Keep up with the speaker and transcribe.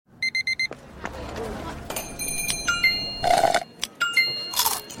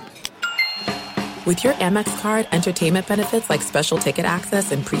With your Amex card, entertainment benefits like special ticket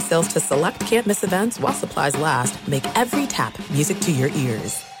access and pre-sales to select can't-miss events while supplies last make every tap music to your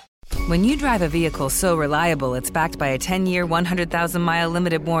ears. When you drive a vehicle so reliable it's backed by a 10-year, 100,000-mile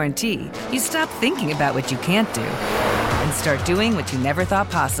limited warranty, you stop thinking about what you can't do and start doing what you never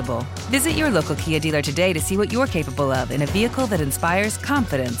thought possible. Visit your local Kia dealer today to see what you're capable of in a vehicle that inspires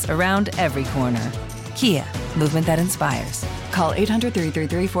confidence around every corner. Kia, movement that inspires. Call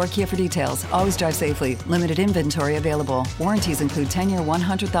 800-333-4KIA for details. Always drive safely. Limited inventory available. Warranties include 10-year,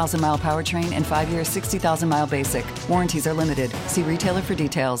 100,000-mile powertrain and 5-year, 60,000-mile basic. Warranties are limited. See retailer for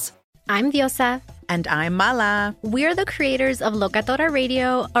details. I'm Diosa. And I'm Mala. We're the creators of Locatora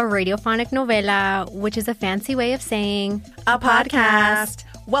Radio, a radiophonic novela, which is a fancy way of saying a podcast.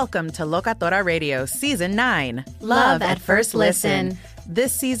 Welcome to Locatora Radio Season 9. Love at First Listen.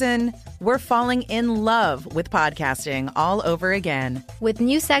 This season, we're falling in love with podcasting all over again. With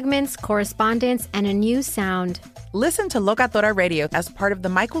new segments, correspondence, and a new sound. Listen to Locatora Radio as part of the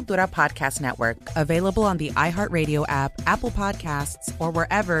My Cultura Podcast Network, available on the iHeartRadio app, Apple Podcasts, or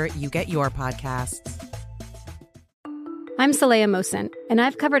wherever you get your podcasts. I'm Saleha Mohsen, and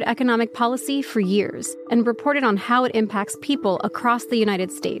I've covered economic policy for years and reported on how it impacts people across the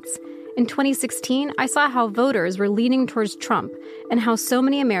United States. In 2016, I saw how voters were leaning towards Trump and how so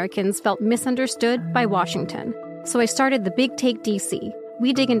many Americans felt misunderstood by Washington. So I started The Big Take DC.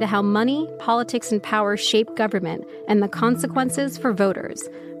 We dig into how money, politics, and power shape government and the consequences for voters.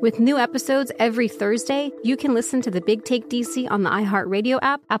 With new episodes every Thursday, you can listen to The Big Take DC on the iHeartRadio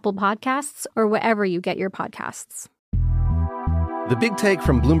app, Apple Podcasts, or wherever you get your podcasts. The Big Take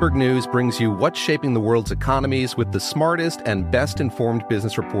from Bloomberg News brings you what's shaping the world's economies with the smartest and best-informed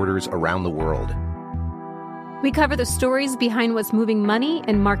business reporters around the world. We cover the stories behind what's moving money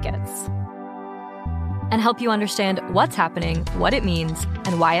and markets. And help you understand what's happening, what it means,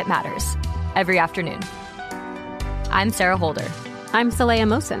 and why it matters. Every afternoon. I'm Sarah Holder. I'm Saleha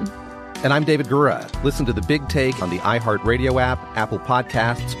Mohsen. And I'm David Gura. Listen to The Big Take on the iHeartRadio app, Apple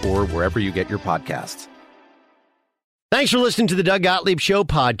Podcasts, or wherever you get your podcasts. Thanks for listening to the Doug Gottlieb Show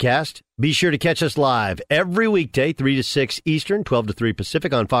podcast. Be sure to catch us live every weekday, 3 to 6 Eastern, 12 to 3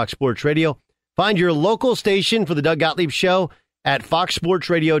 Pacific on Fox Sports Radio. Find your local station for the Doug Gottlieb Show at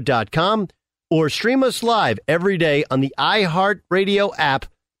foxsportsradio.com or stream us live every day on the iHeartRadio app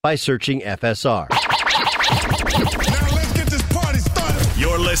by searching FSR. Now let's get this party started.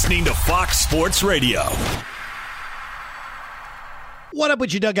 You're listening to Fox Sports Radio. What up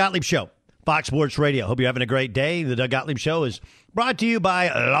with your Doug Gottlieb Show? Fox Sports Radio. Hope you're having a great day. The Doug Gottlieb Show is brought to you by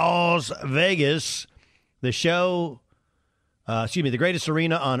Las Vegas. The show, the greatest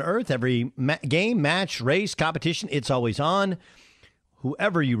arena on earth. Every game, match, race, competition, it's always on.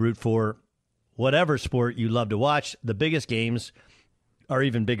 Whoever you root for, whatever sport you love to watch, the biggest games are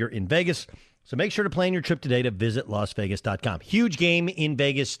even bigger in Vegas. So make sure to plan your trip today to visit LasVegas.com. Huge game in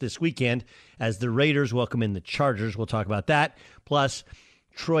Vegas this weekend as the Raiders welcome in the Chargers. We'll talk about that. Plus,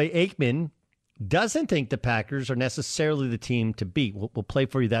 Troy Aikman doesn't think the Packers are necessarily the team to beat. We'll play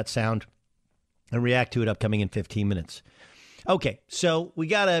for you that sound and react to it upcoming in 15 minutes. Okay, so we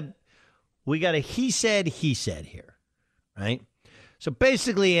got a he said here, right? So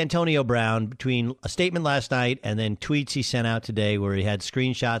basically, Antonio Brown, between a statement last night and then tweets he sent out today where he had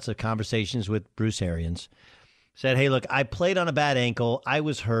screenshots of conversations with Bruce Arians, said, hey, look, I played on a bad ankle. I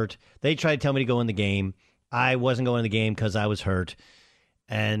was hurt. They tried to tell me to go in the game. I wasn't going in the game because I was hurt.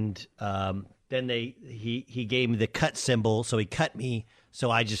 And then he gave me the cut symbol, so he cut me, so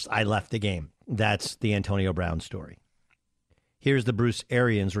I left the game. That's the Antonio Brown story. Here's the Bruce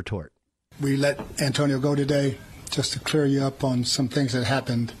Arians retort. We let Antonio go today just to clear you up on some things that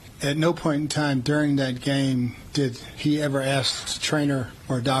happened. At no point in time during that game did he ever ask the trainer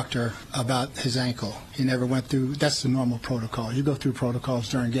or doctor about his ankle. He never went through. That's the normal protocol. You go through protocols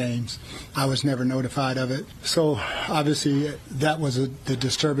during games. I was never notified of it. So obviously that was the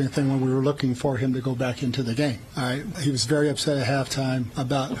disturbing thing when we were looking for him to go back into the game. All right. He was very upset at halftime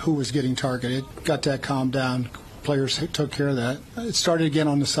about who was getting targeted. Got that calmed down. Players took care of that. It started again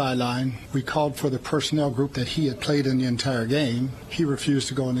on the sideline. We called for the personnel group that he had played in the entire game. He refused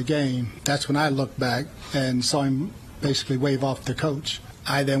to go in the game. That's when I looked back and saw him basically wave off the coach.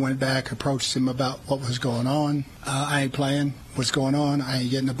 I then went back, approached him about what was going on. I ain't playing. What's going on? I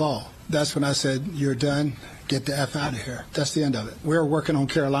ain't getting the ball. That's when I said, you're done. Get the F out of here. That's the end of it. We're working on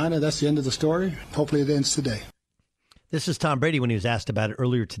Carolina. That's the end of the story. Hopefully it ends today. This is Tom Brady when he was asked about it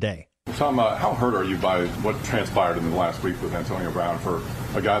earlier today. Tom, how hurt are you by what transpired in the last week with Antonio Brown for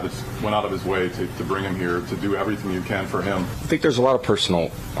a guy that went out of his way to bring him here, to do everything you can for him? I think there's a lot of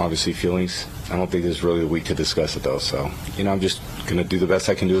personal, obviously, feelings. I don't think there's really a week to discuss it, though. So, I'm just going to do the best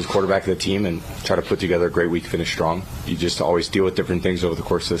I can do as quarterback of the team and try to put together a great week, finish strong. You just always deal with different things over the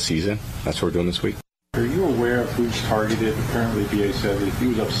course of the season. That's what we're doing this week. Are you aware of who's targeted? Apparently, BA said that he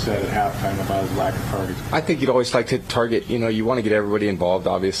was upset at halftime about his lack of targets. I think you'd always like to target, you want to get everybody involved,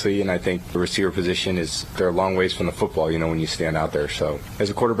 obviously, and I think the receiver position they're a long ways from the football, when you stand out there. So as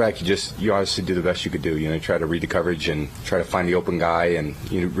a quarterback, you obviously do the best you could do. Try to read the coverage and try to find the open guy, and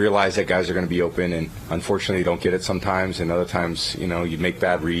you realize that guys are going to be open, and unfortunately you don't get it sometimes, and other times, you make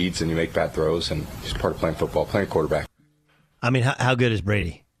bad reads and you make bad throws, and it's part of playing football, playing quarterback. I mean, how good is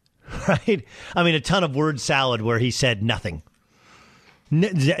Brady? Right? I mean, a ton of word salad where he said nothing.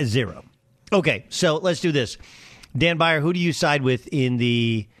 Zero. Okay, so let's do this. Dan Byer, who do you side with in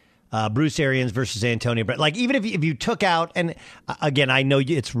the Bruce Arians versus Antonio Brown? Like, even if you took out, and again, I know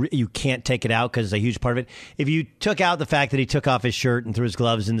you can't take it out because it's a huge part of it. If you took out the fact that he took off his shirt and threw his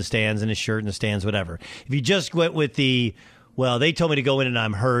gloves in the stands and his shirt in the stands, whatever. If you just went with they told me to go in and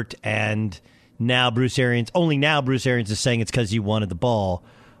I'm hurt, and only now Bruce Arians is saying it's because you wanted the ball.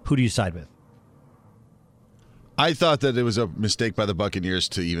 Who do you side with? I thought that it was a mistake by the Buccaneers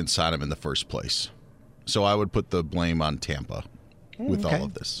to even sign him in the first place. So I would put the blame on Tampa with all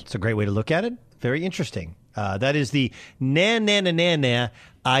of this. It's a great way to look at it. Very interesting. That is the na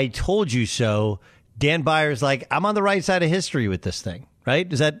I told you so. Dan Byer's like, I'm on the right side of history with this thing.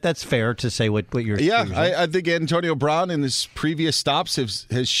 Right? Is that's fair to say what you're saying? Yeah, I think Antonio Brown in his previous stops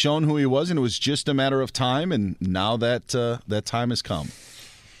has shown who he was, and it was just a matter of time, and now that time has come.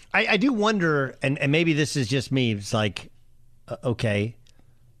 I do wonder, and maybe this is just me, it's like, okay,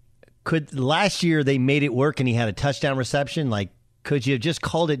 could last year they made it work and he had a touchdown reception? Like, could you have just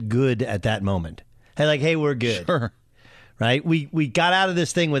called it good at that moment? Hey, we're good. Sure. Right? We got out of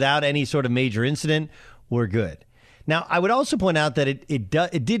this thing without any sort of major incident. We're good. Now, I would also point out that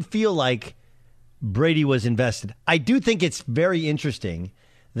it did feel like Brady was invested. I do think it's very interesting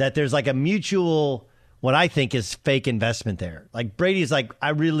that there's like a mutual, what I think is fake investment there. Like Brady's like, I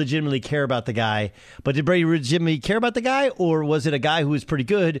really legitimately care about the guy, but did Brady legitimately care about the guy, or was it a guy who was pretty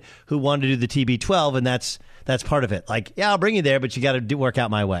good who wanted to do the TB12, and that's part of it? Like, yeah, I'll bring you there, but you got to work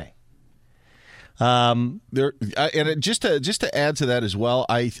out my way. Just to add to that as well,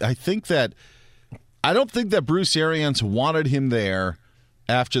 I don't think that Bruce Arians wanted him there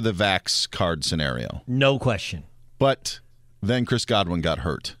after the Vax card scenario. No question. But then Chris Godwin got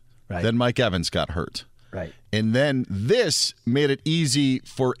hurt. Right. Then Mike Evans got hurt. Right. And then this made it easy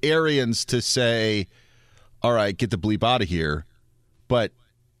for Arians to say, all right, get the bleep out of here. But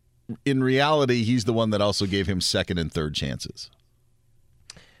in reality, he's the one that also gave him second and third chances.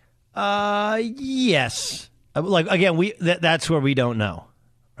 Yes. Like, again, that's where we don't know,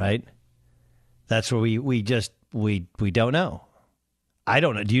 right? That's where we don't know. I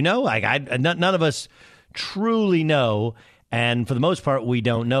don't know. Do you know? Like, none of us truly know, and for the most part, we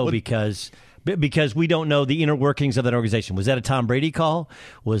don't know because we don't know the inner workings of that organization. Was that a Tom Brady call?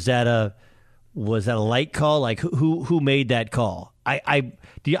 Was that a light call? Like, who made that call? I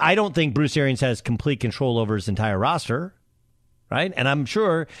don't think Bruce Arians has complete control over his entire roster, right? And I'm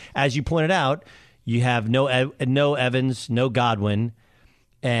sure, as you pointed out, you have no Evans, no Godwin,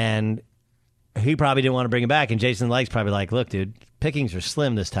 and he probably didn't want to bring him back. And Jason Licht's probably like, look, dude, pickings are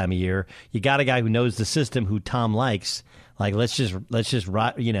slim this time of year. You got a guy who knows the system, who Tom likes. Like, let's just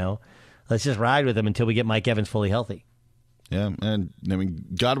ride with him until we get Mike Evans fully healthy. Yeah, and I mean,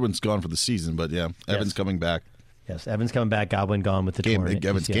 Godwin's gone for the season, but yeah, Evans coming back. Yes, Evans coming back, Godwin gone with the torn.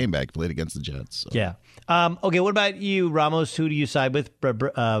 Evans came back, played against the Jets. So. Yeah. Okay, what about you, Ramos? Who do you side with,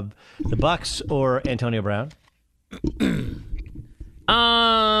 the Bucs or Antonio Brown?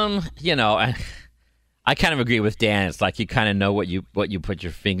 I kind of agree with Dan. It's like you kind of know what you put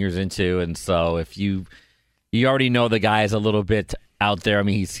your fingers into, and so if you already know the guy is a little bit out there. I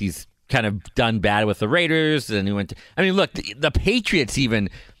mean, he's kind of done bad with the Raiders, and he went to, I mean, look, the Patriots even.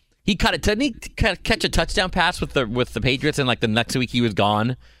 Didn't he catch a touchdown pass with the Patriots, and like the next week he was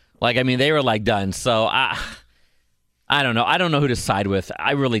gone? Like, I mean, they were like done. So I don't know. I don't know who to side with.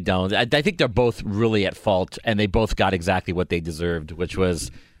 I really don't. I think they're both really at fault, and they both got exactly what they deserved, which was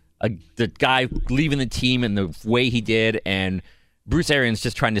the guy leaving the team in the way he did, and Bruce Arians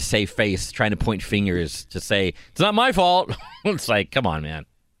just trying to save face, trying to point fingers to say, it's not my fault. It's like, come on, man.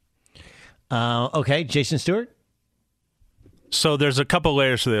 Okay, Jason Stewart? So there's a couple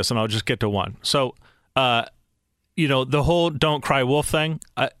layers to this, and I'll just get to one. So, the whole don't cry wolf thing,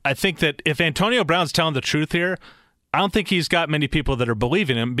 I think that if Antonio Brown's telling the truth here, I don't think he's got many people that are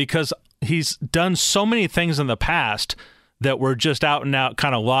believing him, because he's done so many things in the past that were just out and out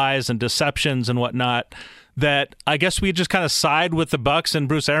kind of lies and deceptions and whatnot, that I guess we just kind of side with the Bucs and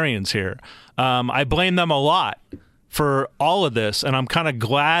Bruce Arians here. I blame them a lot for all of this, and I'm kind of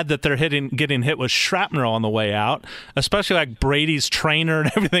glad that they're getting hit with shrapnel on the way out, especially like Brady's trainer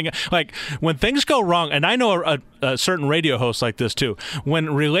and everything. Like when things go wrong, and I know a certain radio hosts like this too,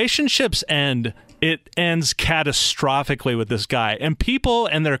 when relationships end, it ends catastrophically with this guy, and people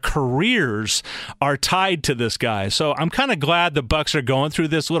and their careers are tied to this guy. So I'm kind of glad the Bucs are going through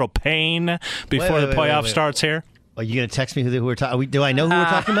this little pain before the playoff starts here. Are you going to text me who we're talking? Do I know who we're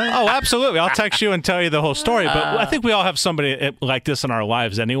talking about? Oh, absolutely. I'll text you and tell you the whole story. But I think we all have somebody like this in our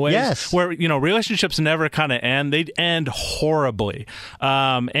lives anyways. Yes. Where, relationships never kind of end. They'd end horribly.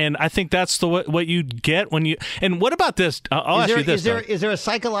 And I think that's what you get when you... And what about this? I'll ask you this. Is there a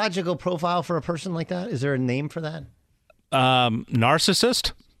psychological profile for a person like that? Is there a name for that?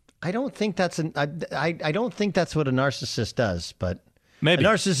 Narcissist? I don't think that's I don't think that's what a narcissist does, but... Maybe. A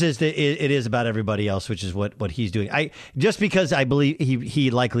narcissist, it is about everybody else, which is what he's doing. Just because I believe he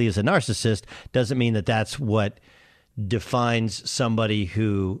likely is a narcissist doesn't mean that that's what defines somebody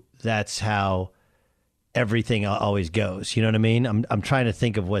who that's how everything always goes. You know what I mean? I'm trying to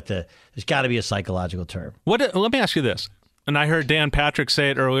think of there's got to be a psychological term. Let me ask you this, and I heard Dan Patrick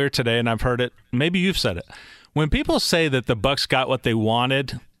say it earlier today, and I've heard it. Maybe you've said it. When people say that the Bucs got what they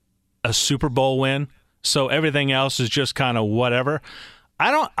wanted, a Super Bowl win, so everything else is just kind of whatever.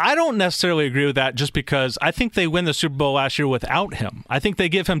 I don't necessarily agree with that, just because I think they win the Super Bowl last year without him. I think they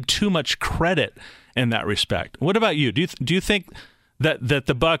give him too much credit in that respect. What about you? Do you think that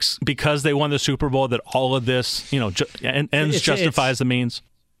the Bucs, because they won the Super Bowl, that all of this justifies the means?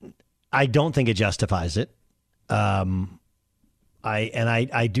 I don't think it justifies it. I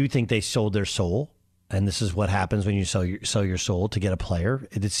do think they sold their soul, and this is what happens when you sell your soul to get a player.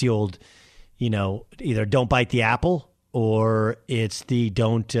 It's the old, either don't bite the apple, or it's the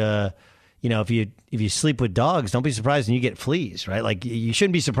don't, if you sleep with dogs, don't be surprised when you get fleas, right? Like, you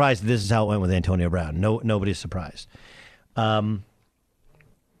shouldn't be surprised that this is how it went with Antonio Brown. Nobody's surprised. Yes,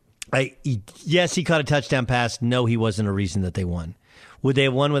 he caught a touchdown pass. No, he wasn't a reason that they won. Would they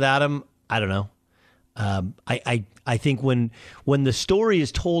have won without him? I don't know. I think when the story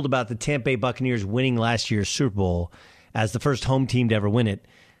is told about the Tampa Bay Buccaneers winning last year's Super Bowl as the first home team to ever win it,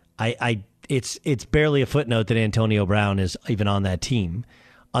 it's barely a footnote that Antonio Brown is even on that team.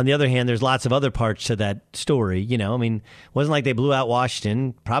 On the other hand, there's lots of other parts to that story. It wasn't like they blew out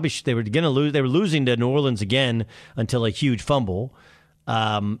Washington. Probably they were going to lose. They were losing to New Orleans again until a huge fumble,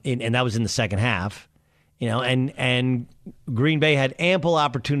 and that was in the second half. And Green Bay had ample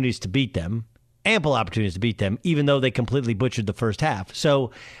opportunities to beat them, even though they completely butchered the first half.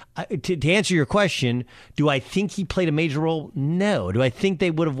 So to answer your question, do I think he played a major role? No. Do I think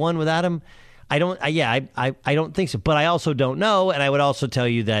they would have won without him? I don't. I don't think so. But I also don't know, and I would also tell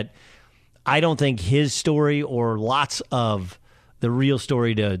you that I don't think his story or lots of the real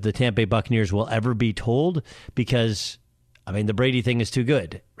story to the Tampa Bay Buccaneers will ever be told, because the Brady thing is too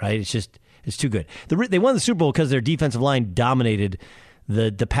good, right? It's too good. They won the Super Bowl because their defensive line dominated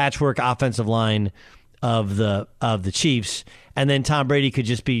the patchwork offensive line of the Chiefs, and then Tom Brady could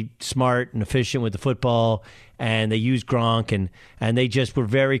just be smart and efficient with the football, and they used Gronk, and they just were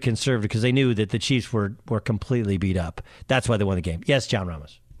very conservative because they knew that the Chiefs were completely beat up. That's why they won the game. Yes, John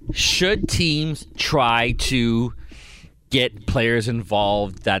Ramos. Should teams try to get players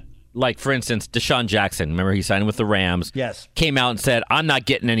involved that, like, for instance, Deshaun Jackson, remember he signed with the Rams? Yes. Came out and said, I'm not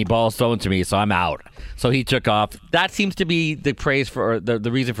getting any balls thrown to me, so I'm out. So he took off. That seems to be the praise for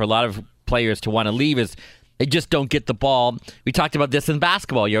the reason for a lot of players to want to leave is they just don't get the ball. We talked about this in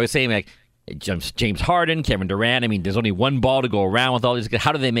basketball. You're always saying, like, James Harden, Kevin Durant. There's only one ball to go around with all these guys.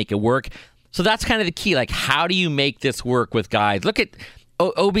 How do they make it work? So that's kind of the key. Like, how do you make this work with guys? Look at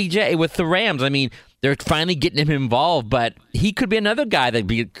OBJ with the Rams. They're finally getting him involved, but he could be another guy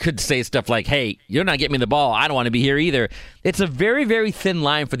that could say stuff like, hey, you're not getting me the ball. I don't want to be here either. It's a very, very thin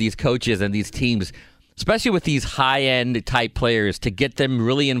line for these coaches and these teams, especially with these high-end type players, to get them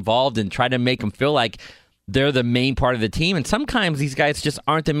really involved and try to make them feel like they're the main part of the team. And sometimes these guys just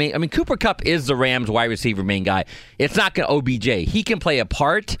aren't the main. Cooper Kupp is the Rams wide receiver main guy. It's not going to OBJ. He can play a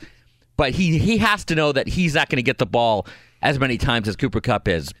part, but he has to know that he's not going to get the ball as many times as Cooper Kupp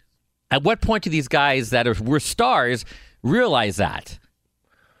is. At what point do these guys that were stars realize that?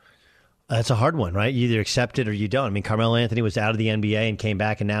 That's a hard one, right? You either accept it or you don't. Carmelo Anthony was out of the NBA and came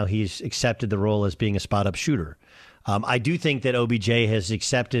back, and now he's accepted the role as being a spot-up shooter. I do think that OBJ has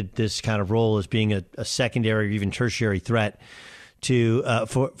accepted this kind of role as being a secondary or even tertiary threat to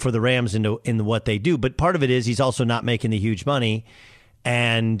for the Rams in what they do. But part of it is he's also not making the huge money,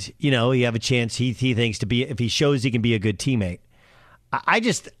 and you have a chance. He thinks to be, if he shows he can be a good teammate.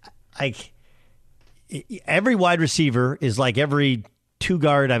 Every wide receiver is like every two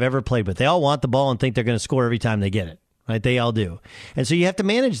guard I've ever played with. They all want the ball and think they're going to score every time they get it. Right? They all do. And so you have to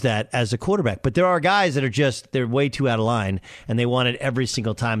manage that as a quarterback. But there are guys that are they're way too out of line, and they want it every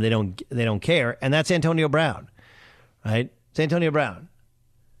single time. They don't care. And that's Antonio Brown, right? It's Antonio Brown.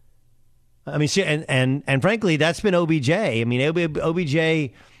 I mean, and frankly, that's been OBJ. I mean,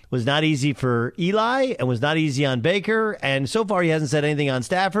 OBJ was not easy for Eli and was not easy on Baker. And so far, he hasn't said anything on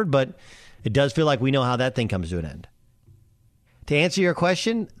Stafford, but it does feel like we know how that thing comes to an end. To answer your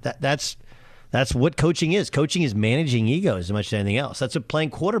question, that's what coaching is. Coaching is managing egos as much as anything else. That's what playing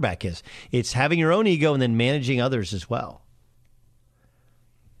quarterback is. It's having your own ego and then managing others as well.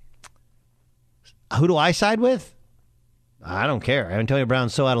 Who do I side with? I don't care. Antonio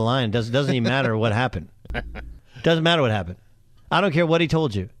Brown's so out of line. It doesn't even matter what happened. Doesn't matter what happened. I don't care what he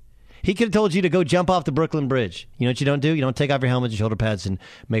told you. He could have told you to go jump off the Brooklyn Bridge. You know what you don't do? You don't take off your helmet and shoulder pads and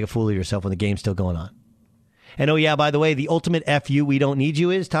make a fool of yourself when the game's still going on. And oh, yeah, by the way, the ultimate FU, we don't need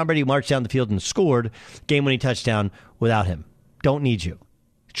you, is Tom Brady marched down the field and scored game-winning touchdown without him. Don't need you.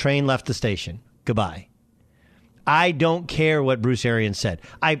 Train left the station. Goodbye. I don't care what Bruce Arians said.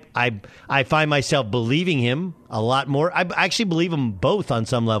 I find myself believing him a lot more. I actually believe them both on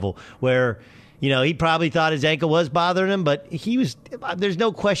some level where, he probably thought his ankle was bothering him, but there's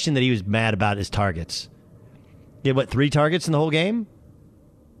no question that he was mad about his targets. He had, 3 targets in the whole game?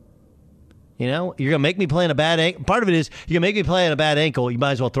 You're going to make me play on a bad ankle. Part of it is you're going to make me play on a bad ankle. You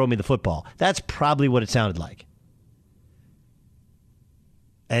might as well throw me the football. That's probably what it sounded like.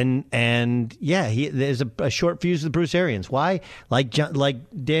 And yeah, there's a short fuse with Bruce Arians. Why? Like Dan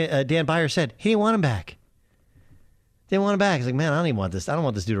Byer said, he didn't want him back. Didn't want him back. He's like, man, I don't even want this. I don't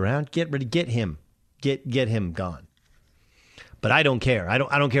want this dude around. Get him. Get him gone. But I don't care. I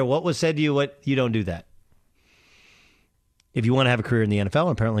don't care what was said to you. What you don't do that. If you want to have a career in the NFL,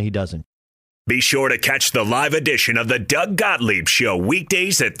 and apparently he doesn't. Be sure to catch the live edition of the Doug Gottlieb Show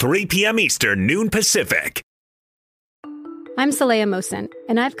weekdays at 3 p.m. Eastern, noon Pacific. I'm Saleha Mohsen,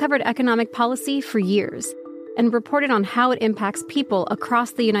 and I've covered economic policy for years and reported on how it impacts people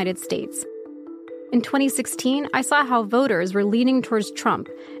across the United States. In 2016, I saw how voters were leaning towards Trump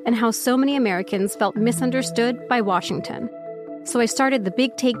and how so many Americans felt misunderstood by Washington. So I started the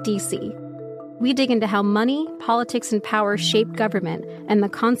Big Take DC. We dig into how money, politics, and power shape government and the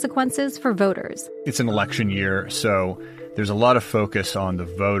consequences for voters. It's an election year, so there's a lot of focus on the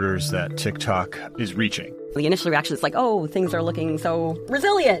voters that TikTok is reaching. The initial reaction is like, oh, things are looking so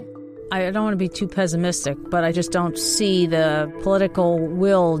resilient. I don't want to be too pessimistic, but I just don't see the political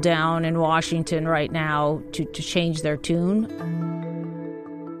will down in Washington right now to change their tune.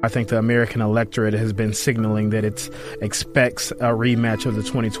 I think the American electorate has been signaling that it expects a rematch of the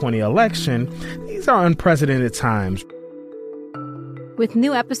 2020 election. These are unprecedented times. With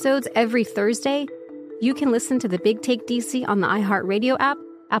new episodes every Thursday, you can listen to the Big Take DC on the iHeartRadio app,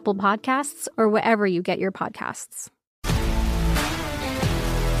 Apple Podcasts, or wherever you get your podcasts.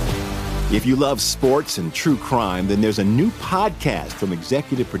 If you love sports and true crime, then there's a new podcast from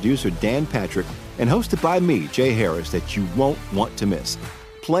executive producer Dan Patrick and hosted by me, Jay Harris, that you won't want to miss.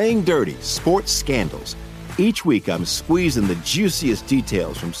 Playing Dirty: Sports Scandals. Each week, I'm squeezing the juiciest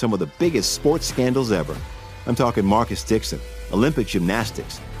details from some of the biggest sports scandals ever. I'm talking Marcus Dixon, Olympic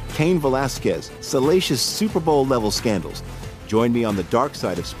gymnastics, Cain Velasquez, salacious Super Bowl-level scandals. Join me on the dark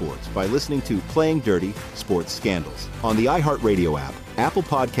side of sports by listening to Playing Dirty: Sports Scandals on the iHeartRadio app, Apple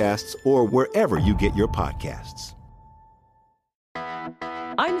Podcasts, or wherever you get your podcasts.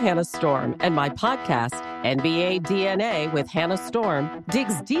 I'm Hannah Storm, and my podcast, NBA DNA with Hannah Storm,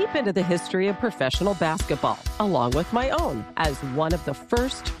 digs deep into the history of professional basketball, along with my own, as one of the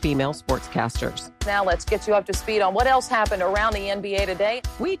first female sportscasters. Now let's get you up to speed on what else happened around the NBA today.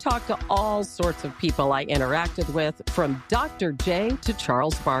 We talked to all sorts of people I interacted with, from Dr. J to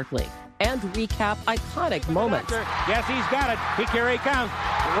Charles Barkley, and recap iconic moments. Yes, he's got it. Here he comes.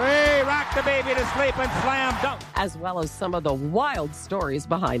 Way rock the baby to sleep and slam dunk. As well as some of the wild stories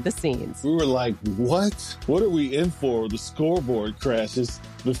behind the scenes. We were like, what? What are we in for? The scoreboard crashes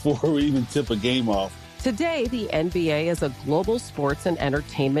before we even tip a game off. Today, the NBA is a global sports and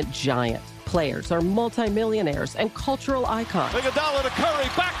entertainment giant. Players are multimillionaires and cultural icons. Iguodala to Curry,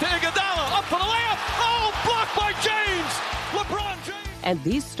 back to Iguodala, up for the layup. Oh, blocked by James. LeBron James. And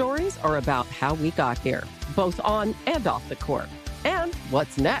these stories are about how we got here, both on and off the court. And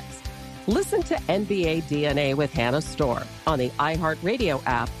what's next? Listen to NBA DNA with Hannah Storm on the iHeartRadio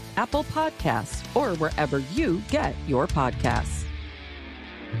app, Apple Podcasts, or wherever you get your podcasts.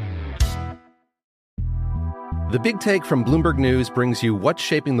 The Big Take from Bloomberg News brings you what's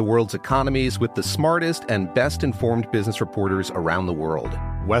shaping the world's economies with the smartest and best-informed business reporters around the world.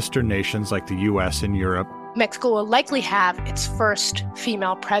 Western nations like the U.S. and Europe. Mexico will likely have its first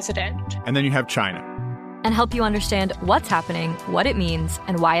female president. And then you have China. and help you understand what's happening, what it means,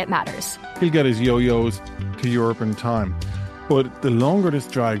 and why it matters. He'll get his yo-yos to Europe in time. But the longer this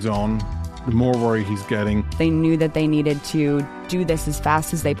drags on, the more worry he's getting. They knew that they needed to do this as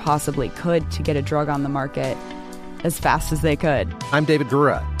fast as they possibly could to get a drug on the market as fast as they could. I'm David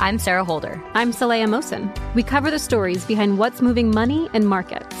Gura. I'm Sarah Holder. I'm Saleha Mohsen. We cover the stories behind what's moving money and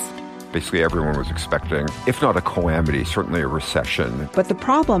markets. Basically, everyone was expecting, if not a calamity, certainly a recession. But the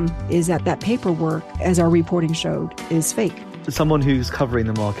problem is that paperwork, as our reporting showed, is fake. As someone who's covering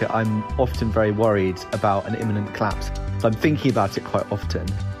the market, I'm often very worried about an imminent collapse. So I'm thinking about it quite often.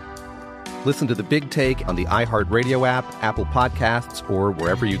 Listen to The Big Take on the iHeartRadio app, Apple Podcasts, or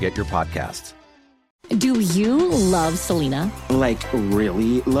wherever you get your podcasts. Do you love Selena? Like,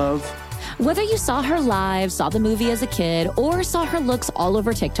 really love? Whether you saw her live, saw the movie as a kid, or saw her looks all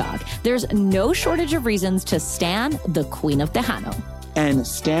over TikTok, there's no shortage of reasons to stan the Queen of Tejano. And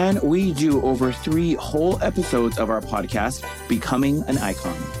Stan, we do over 3 whole episodes of our podcast, Becoming an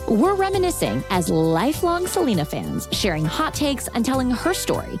Icon. We're reminiscing as lifelong Selena fans, sharing hot takes and telling her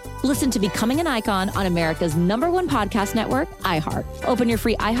story. Listen to Becoming an Icon on America's #1 podcast network, iHeart. Open your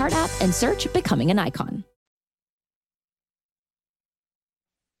free iHeart app and search Becoming an Icon.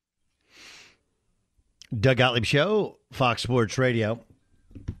 Doug Gottlieb Show, Fox Sports Radio.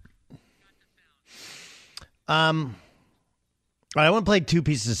 I want to play 2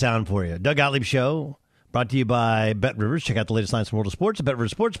 pieces of sound for you. Doug Gottlieb Show, brought to you by Bet Rivers. Check out the latest lines from World of Sports at Bet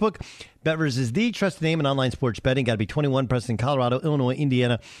Rivers Sportsbook. Bet Rivers is the trusted name in online sports betting. Got to be 21, present in Colorado, Illinois,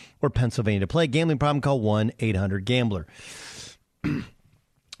 Indiana, or Pennsylvania to play. Gambling problem, call 1-800-GAMBLER. Troy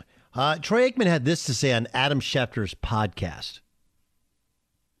Aikman had this to say on Adam Schefter's podcast.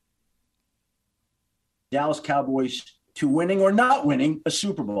 Dallas Cowboys to winning or not winning a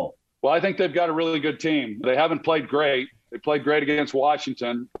Super Bowl? Well, I think they've got a really good team. They haven't played great. They played great against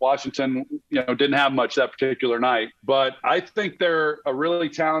Washington. Washington, didn't have much that particular night. But I think they're a really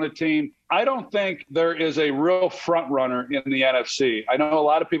talented team. I don't think there is a real front runner in the NFC. I know a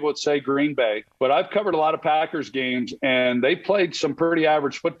lot of people would say Green Bay, but I've covered a lot of Packers games, and they played some pretty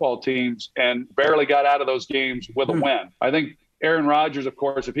average football teams and barely got out of those games with a win. I think Aaron Rodgers, of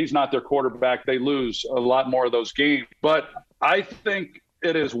course, if he's not their quarterback, they lose a lot more of those games. But I think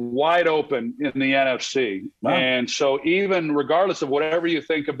it is wide open in the NFC. Wow. And so even regardless of whatever you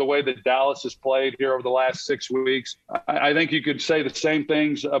think of the way that Dallas has played here over the last 6 weeks, I think you could say the same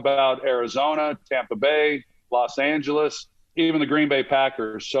things about Arizona, Tampa Bay, Los Angeles, even the Green Bay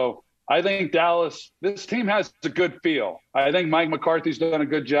Packers. So I think Dallas, this team has a good feel. I think Mike McCarthy's done a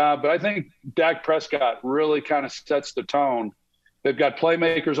good job, but I think Dak Prescott really kind of sets the tone. They've got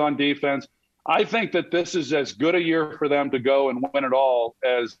playmakers on defense. I think that this is as good a year for them to go and win it all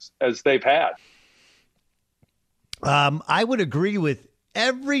as they've had. I would agree with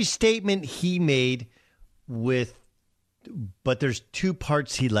every statement he made but there's 2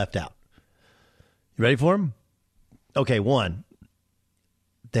 parts he left out. You ready for him? Okay, 1,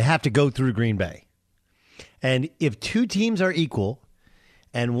 they have to go through Green Bay. And if 2 teams are equal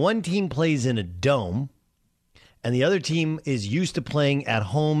and one team plays in a dome and the other team is used to playing at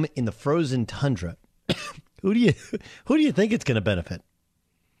home in the frozen tundra, who do you think it's going to benefit?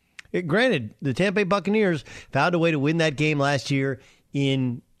 Granted, the Tampa Bay Buccaneers found a way to win that game last year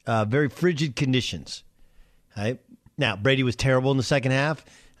in very frigid conditions. Right? Now, Brady was terrible in the second half,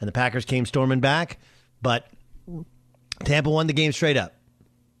 and the Packers came storming back, but Tampa won the game straight up.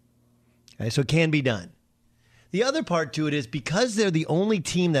 Okay, so it can be done. The other part to it is because they're the only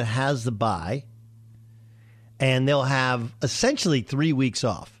team that has the bye, and they'll have essentially 3 weeks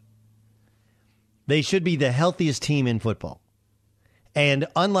off. They should be the healthiest team in football. And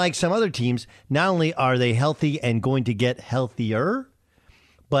unlike some other teams, not only are they healthy and going to get healthier,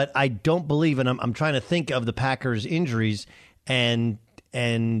 but I don't believe, and I'm trying to think of the Packers' injuries, and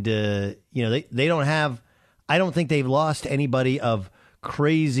they don't have, I don't think they've lost anybody of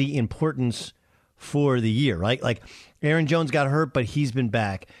crazy importance for the year, right? Like Aaron Jones got hurt, but he's been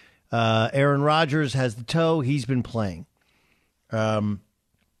back. Aaron Rodgers has the toe. He's been playing.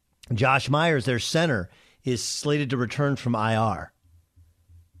 Josh Myers, their center, is slated to return from IR.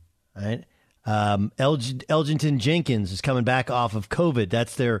 Right? Elgington Jenkins is coming back off of COVID.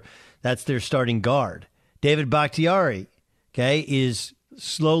 That's their starting guard. David Bakhtiari, okay, is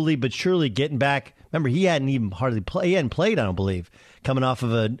slowly but surely getting back. Remember, he hadn't even hardly played. He hadn't played, I don't believe, coming off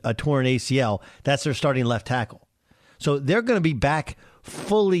of a torn ACL. That's their starting left tackle. So they're going to be back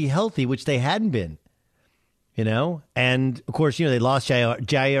fully healthy, which they hadn't been, And, of course, they lost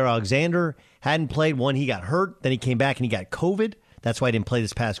Jair Alexander, hadn't played. One, he got hurt. Then he came back and he got COVID. That's why he didn't play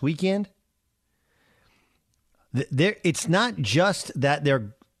this past weekend. It's not just that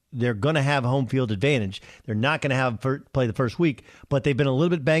they're they're going to have home field advantage. They're not going to have play the first week, but they've been a little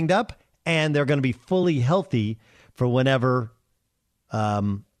bit banged up, and they're going to be fully healthy for whenever,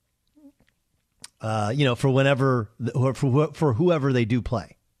 for whoever they do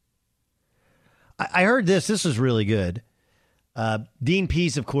play. I heard this. This is really good. Dean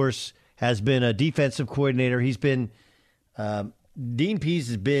Pease, of course, has been a defensive coordinator. He's been Dean Pease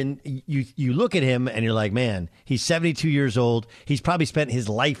has been. You look at him and you're like, man, he's 72 years old. He's probably spent his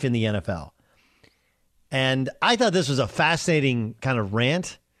life in the NFL. And I thought this was a fascinating kind of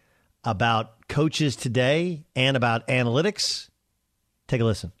rant about coaches today and about analytics. Take a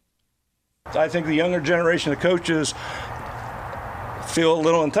listen. I think the younger generation of coaches feel a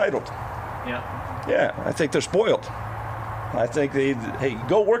little entitled. Yeah, I think they're spoiled. I think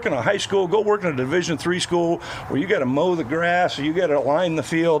go work in a high school, go work in a Division III school where you got to mow the grass, or you got to line the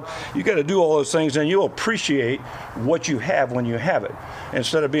field, you got to do all those things, and you'll appreciate what you have when you have it,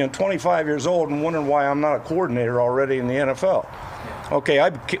 instead of being 25 years old and wondering why I'm not a coordinator already in the NFL. Okay,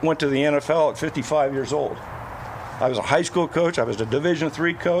 I went to the NFL at 55 years old. I was a high school coach. I was a Division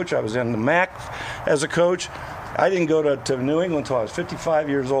III coach. I was in the MAC as a coach. I didn't go to New England until I was 55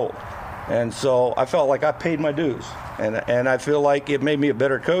 years old. And so I felt like I paid my dues. And I feel like it made me a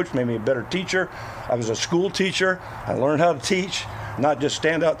better coach, made me a better teacher. I was a school teacher. I learned how to teach, not just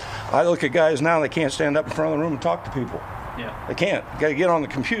stand up. I look at guys now, they can't stand up in front of the room and talk to people. Yeah. They can't. You got to get on the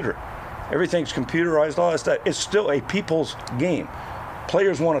computer. Everything's computerized, all that stuff. It's still a people's game.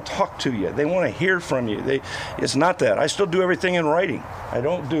 Players want to talk to you. They want to hear from you. It's not that. I still do everything in writing. I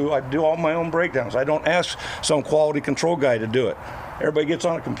do all my own breakdowns. I don't ask some quality control guy to do it. Everybody gets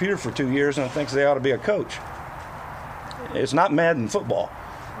on a computer for 2 years and thinks they ought to be a coach. It's not Madden football.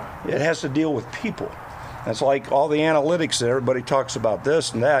 It has to deal with people. It's like all the analytics that everybody talks about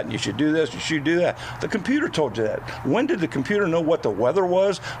this and that, and you should do this, you should do that. The computer told you that. When did the computer know what the weather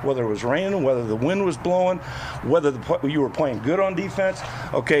was, whether it was raining, whether the wind was blowing, whether you were playing good on defense?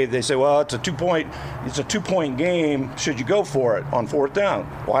 Okay, they say, well, it's a two-point game. Should you go for it on fourth down?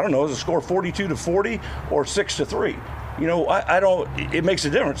 Well, I don't know. Is the score 42-40 or 6-3? You know, I don't. It makes a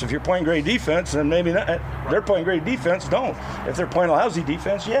difference. If you're playing great defense, then maybe not. They're playing great defense. Don't. If they're playing lousy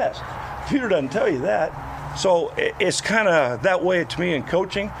defense, yes. Computer doesn't tell you that. So it's kind of that way to me in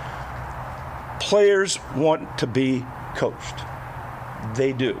coaching. Players want to be coached.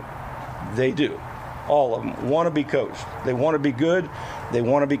 They do. They do. All of them want to be coached. They want to be good. They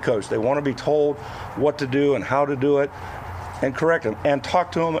want to be coached. They want to be told what to do and how to do it, and correct them and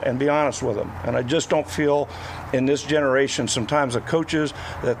talk to them and be honest with them. And I just don't feel in this generation sometimes of coaches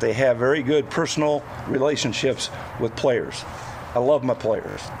that they have very good personal relationships with players. I love my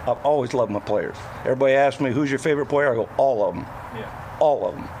players. I've always loved my players. Everybody asks me, who's your favorite player? I go, all of them. Yeah. All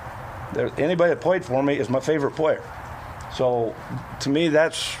of them. Anybody that played for me is my favorite player. So to me,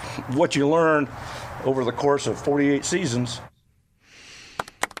 that's what you learn over the course of 48 seasons.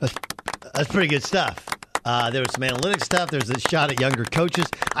 That's pretty good stuff. There was some analytics stuff. There's a shot at younger coaches.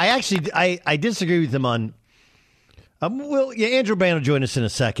 I disagree with him on. Andrew Brand will join us in a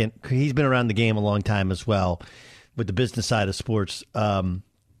second. He's been around the game a long time as well, with the business side of sports.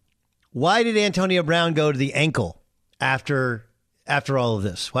 Why did Antonio Brown go to the ankle after all of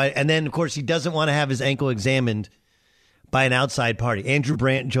this? Why? And then, of course, he doesn't want to have his ankle examined by an outside party. Andrew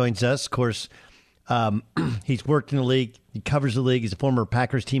Brandt joins us. Of course, he's worked in the league. He covers the league. He's a former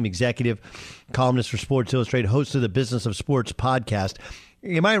Packers team executive, columnist for Sports Illustrated, host of the Business of Sports podcast.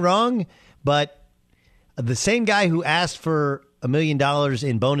 Am I wrong? But the same guy who asked for $1 million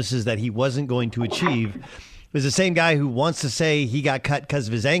in bonuses that he wasn't going to achieve is the same guy who wants to say he got cut because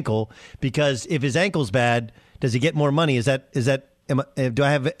of his ankle, because if his ankle's bad, does he get more money? Am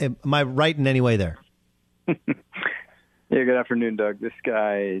I right in any way there? Yeah, good afternoon, Doug. This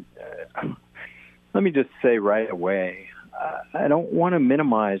guy, let me just say right away, I don't want to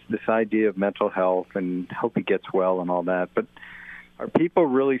minimize this idea of mental health and hope he gets well and all that, but are people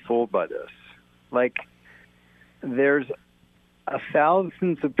really fooled by this? Like, there's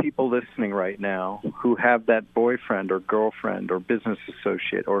thousands of people listening right now who have that boyfriend or girlfriend or business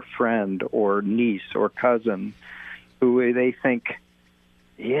associate or friend or niece or cousin who they think,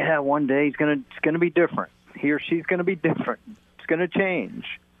 yeah, one day it's going to be different. He or she's going to be different. It's going to change.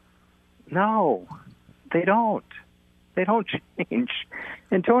 No, they don't. They don't change.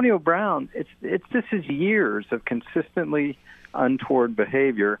 Antonio Brown, it's just his years of consistently untoward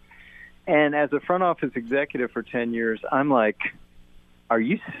behavior. And as a front office executive for 10 years, I'm like, are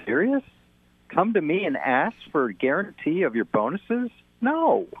you serious? Come to me and ask for a guarantee of your bonuses?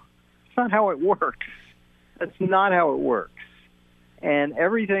 No, it's not how it works. That's not how it works. And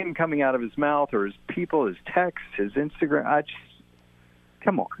everything coming out of his mouth or his people, his texts, his Instagram,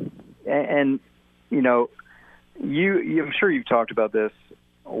 Come on. And you know, I'm sure you've talked about this.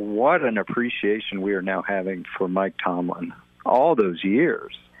 What an appreciation we are now having for Mike Tomlin all those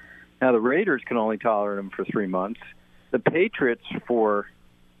years. Now, the Raiders can only tolerate him for 3 months. The Patriots for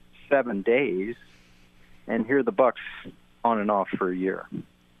 7 days. And here are the Bucs on and off for a year.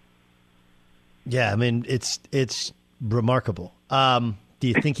 Yeah, I mean, it's remarkable. Do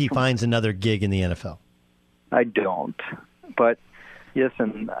you think he finds another gig in the NFL? I don't. But, yes,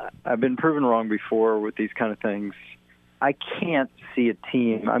 and I've been proven wrong before with these kind of things. I can't see a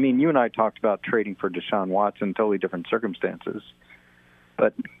team. I mean, you and I talked about trading for Deshaun Watson, totally different circumstances.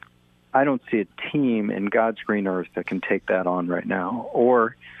 But I don't see a team in God's green earth that can take that on right now,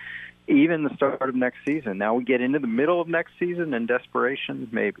 or even the start of next season. Now we get into the middle of next season and desperation,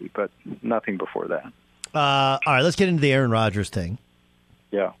 maybe, but nothing before that. All right, let's get into the Aaron Rodgers thing.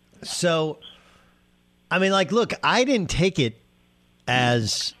 Yeah. So, I mean, like, look, I didn't take it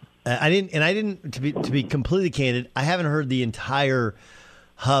as to be completely candid, I haven't heard the entire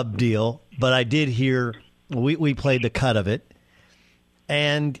Hub deal, but I did hear we played the cut of it,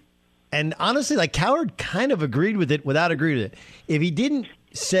 and honestly, like, Coward kind of agreed with it without agreeing with it. If he didn't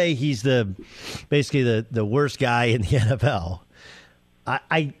say he's basically the worst guy in the NFL,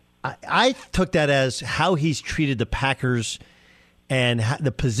 I took that as how he's treated the Packers and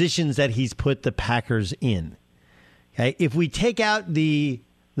the positions that he's put the Packers in. Okay, if we take out the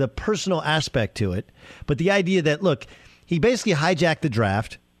personal aspect to it, but the idea that, look, he basically hijacked the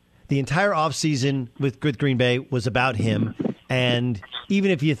draft. The entire offseason with Green Bay was about him, and even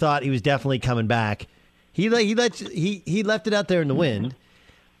if you thought he was definitely coming back, he left it out there in the wind.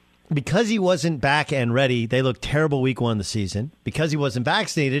 Because he wasn't back and ready, they looked terrible week one of the season. Because he wasn't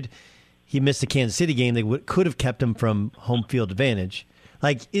vaccinated, he missed the Kansas City game. They could have kept him from home field advantage.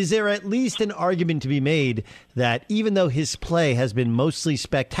 Like, is there at least an argument to be made that even though his play has been mostly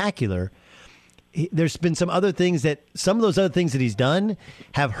spectacular, there's been some of those other things that he's done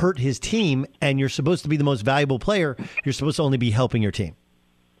have hurt his team, and you're supposed to be the most valuable player. You're supposed to only be helping your team.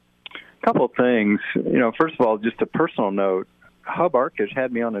 A couple of things. You know, first of all, just a personal note. Hub Arkish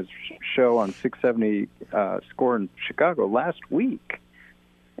had me on his show on 670 Score in Chicago last week,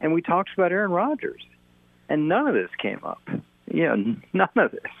 and we talked about Aaron Rodgers, and none of this came up. Yeah, none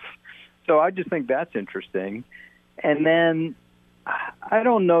of this. So I just think that's interesting. And then, I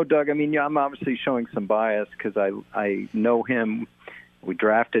don't know, Doug. I mean, I'm obviously showing some bias because I know him. We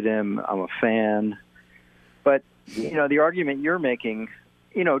drafted him. I'm a fan. But, you know, the argument you're making,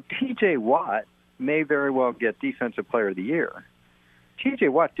 you know, T.J. Watt may very well get Defensive Player of the Year. T.J.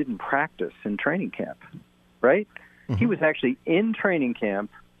 Watt didn't practice in training camp, right? Mm-hmm. He was actually in training camp,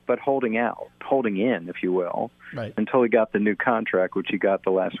 but holding in, if you will, right, until he got the new contract, which he got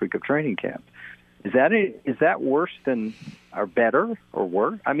the last week of training camp. Is that worse than, or better, or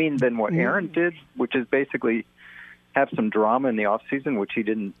worse? I mean, than what Aaron did, which is basically have some drama in the off season, which he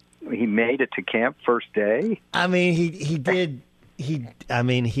didn't. He made it to camp first day. I mean, he did.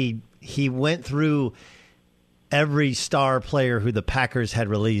 He went through every star player who the Packers had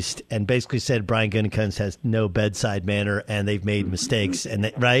released and basically said Brian Gutekunst has no bedside manner and they've made mistakes.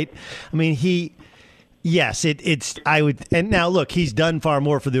 And right? I mean, and now look, he's done far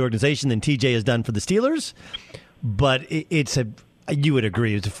more for the organization than TJ has done for the Steelers, but you would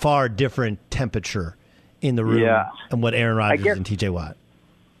agree, it's a far different temperature in the room and what Aaron Rodgers and TJ Watt.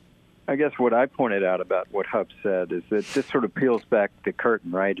 I guess what I pointed out about what Hub said is that this sort of peels back the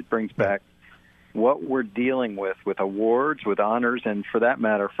curtain, right? It brings back what we're dealing with awards, with honors, and for that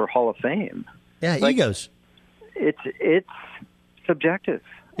matter, for Hall of Fame. Yeah, like, egos. It's subjective.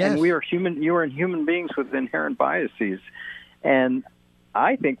 Yes. And we are human. You are human beings with inherent biases. And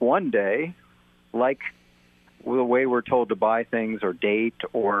I think one day, like the way we're told to buy things or date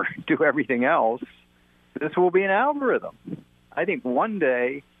or do everything else, this will be an algorithm. I think one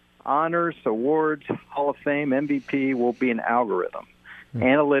day honors, awards, Hall of Fame, MVP will be an algorithm.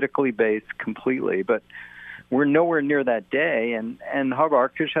 Analytically based completely, but we're nowhere near that day, and Hub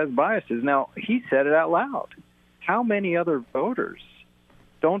Arkish has biases. Now, he said it out loud. How many other voters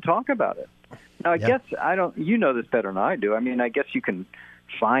don't talk about it? Now, I guess you know this better than I do. I mean, I guess you can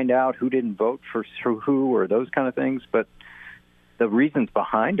find out who didn't vote for who or those kind of things, but the reasons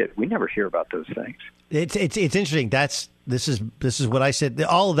behind it, we never hear about those things. It's interesting. This is what I said.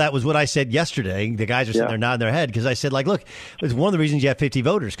 All of that was what I said yesterday. The guys are sitting there nodding their head because I said, like, look, it's one of the reasons you have 50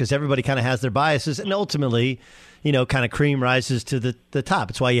 voters because everybody kind of has their biases, and ultimately, you know, kind of cream rises to the top.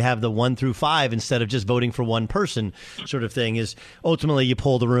 It's why you have the 1 through 5 instead of just voting for one person sort of thing. Is ultimately you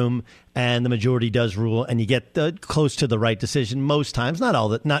poll the room and the majority does rule, and you get close to the right decision most times. Not all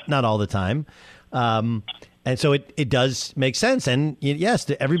the time. And so it does make sense. And yes,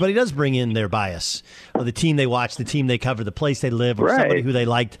 everybody does bring in their bias, or the team they watch, the team they cover, the place they live, or somebody who they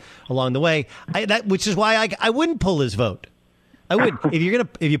liked along the way. Which is why I wouldn't pull his vote. I would.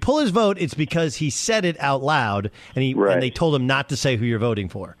 If you pull his vote, it's because he said it out loud, and and they told him not to say who you're voting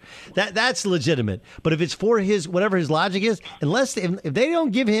for. That's legitimate. But if it's for his whatever his logic is, if they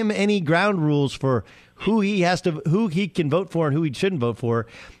don't give him any ground rules for who he can vote for and who he shouldn't vote for,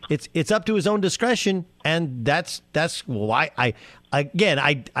 it's up to his own discretion, and that's why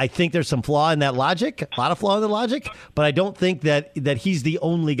I think there's some flaw in that logic, a lot of flaw in the logic, but I don't think that he's the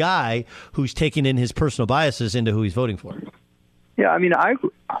only guy who's taking in his personal biases into who he's voting for. Yeah, I mean,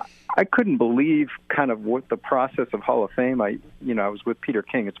 I couldn't believe kind of what the process of Hall of Fame. I was with Peter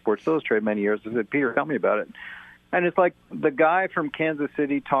King at Sports Illustrated many years. I said, Peter, tell me about it. And it's like the guy from Kansas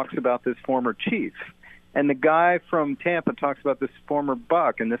City talks about this former Chief, and the guy from Tampa talks about this former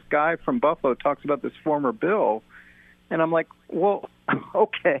Buck, and this guy from Buffalo talks about this former Bill. And I'm like, well,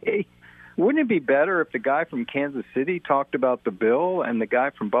 okay. Wouldn't it be better if the guy from Kansas City talked about the Bill and the guy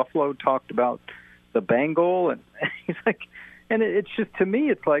from Buffalo talked about the Bengal? And he's like, and it's just, to me,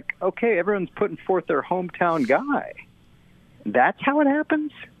 it's like, okay, everyone's putting forth their hometown guy. That's how it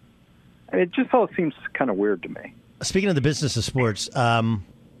happens? I mean, it just all seems kind of weird to me. Speaking of the business of sports,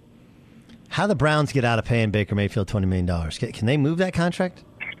 how the Browns get out of paying Baker Mayfield $20 million? Can they move that contract?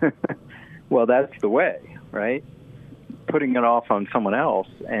 Well, that's the way, right? Putting it off on someone else,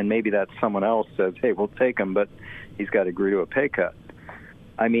 and maybe that someone else says, hey, we'll take him, but he's got to agree to a pay cut.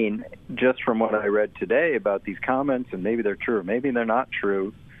 I mean, just from what I read today about these comments, and maybe they're true, maybe they're not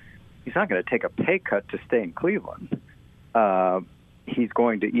true, he's not going to take a pay cut to stay in Cleveland. He's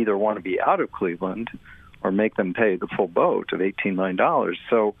going to either want to be out of Cleveland or make them pay the full boat of $18 million.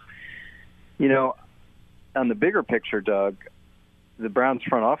 So, on the bigger picture, Doug, the Browns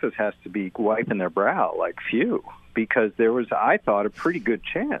front office has to be wiping their brow like phew, because there was, I thought, a pretty good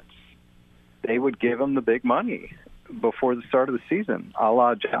chance they would give him the big money before the start of the season, a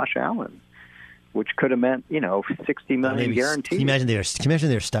la Josh Allen, which could have meant, $60 million guaranteed. Can you imagine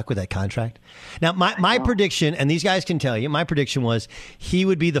they're stuck with that contract? Now, my prediction, and these guys can tell you, my prediction was he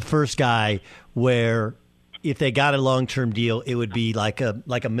would be the first guy where if they got a long-term deal, it would be like a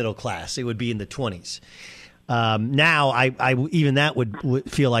middle class. It would be in the 20s. Now, I even that would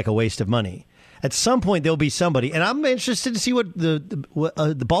feel like a waste of money. At some point, there'll be somebody, and I'm interested to see what the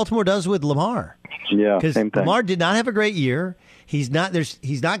Baltimore does with Lamar. Yeah, because same thing. Lamar did not have a great year. He's not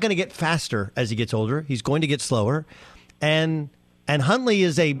going to get faster as he gets older. He's going to get slower, and Huntley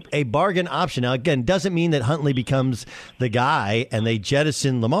is a bargain option. Now, again, doesn't mean that Huntley becomes the guy and they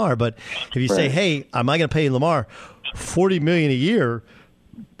jettison Lamar. But if you say, hey, am I going to pay Lamar $40 million a year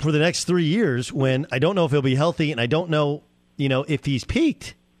for the next 3 years when I don't know if he'll be healthy and I don't know, if he's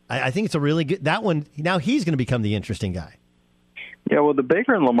peaked? I think it's a really good, that one, now he's going to become the interesting guy. Yeah, well, the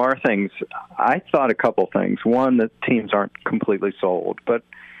Baker and Lamar things, I thought a couple things. One, that teams aren't completely sold, but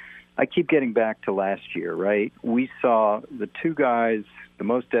I keep getting back to last year, right? We saw the two guys, the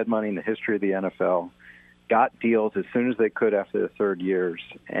most dead money in the history of the NFL, got deals as soon as they could after their third years,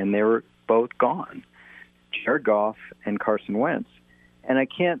 and they were both gone, Jared Goff and Carson Wentz. And I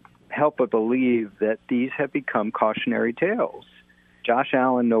can't help but believe that these have become cautionary tales. Josh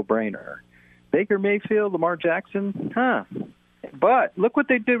Allen, no-brainer. Baker Mayfield, Lamar Jackson, But look what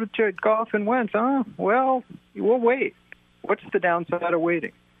they did with Jared Goff and Wentz. Well, we'll wait. What's the downside of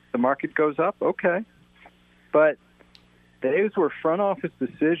waiting? The market goes up? Okay. But those were front office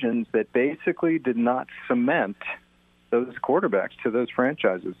decisions that basically did not cement those quarterbacks to those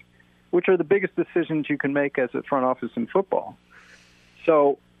franchises, which are the biggest decisions you can make as a front office in football.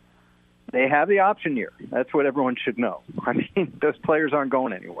 So they have the option year. That's what everyone should know. I mean, those players aren't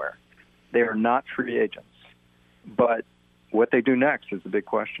going anywhere. They are not free agents. But what they do next is the big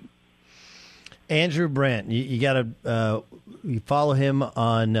question. Andrew Brandt, you got to you follow him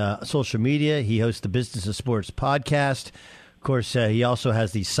on social media. He hosts the Business of Sports podcast. Of course, he also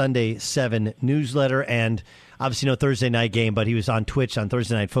has the Sunday 7 newsletter and obviously no Thursday night game, but he was on Twitch on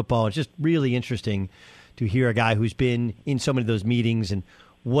Thursday Night Football. It's just really interesting to hear a guy who's been in so many of those meetings and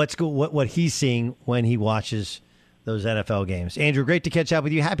what he's seeing when he watches those NFL games. Andrew, great to catch up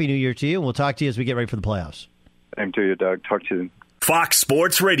with you. Happy New Year to you, and we'll talk to you as we get ready for the playoffs. Same to you, Doug. Talk to you soon. Fox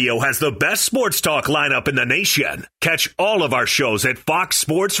Sports Radio has the best sports talk lineup in the nation. Catch all of our shows at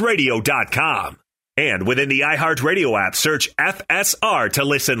foxsportsradio.com. And within the iHeartRadio app, search FSR to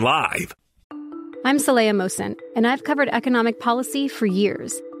listen live. I'm Saleha Mohsen, and I've covered economic policy for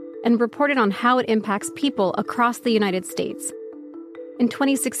years and reported on how it impacts people across the United States. In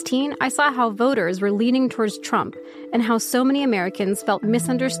 2016, I saw how voters were leaning towards Trump and how so many Americans felt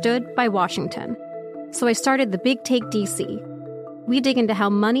misunderstood by Washington. So I started the Big Take DC. We dig into how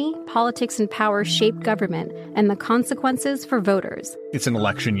money, politics, and power shape government and the consequences for voters. It's an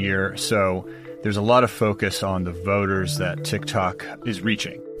election year, so there's a lot of focus on the voters that TikTok is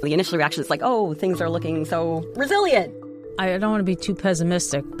reaching. The initial reaction is like, oh, things are looking so resilient. I don't want to be too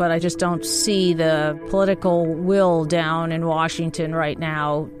pessimistic, but I just don't see the political will down in Washington right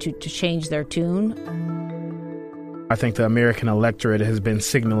now to change their tune. I think the American electorate has been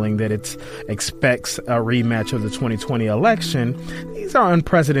signaling that it expects a rematch of the 2020 election. These are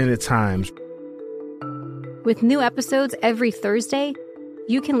unprecedented times. With new episodes every Thursday,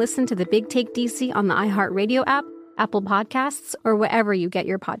 you can listen to the Big Take DC on the iHeartRadio app, Apple Podcasts, or wherever you get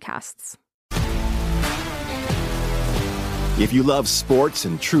your podcasts. If you love sports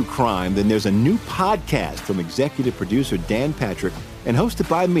and true crime, then there's a new podcast from executive producer Dan Patrick and hosted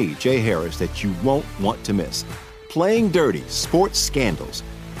by me, Jay Harris, that you won't want to miss. Playing Dirty: Sports Scandals.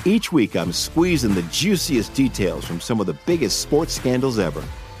 Each week, I'm squeezing the juiciest details from some of the biggest sports scandals ever.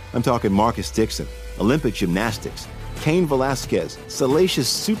 I'm talking Marcus Dixon, Olympic gymnastics, Cain Velasquez, salacious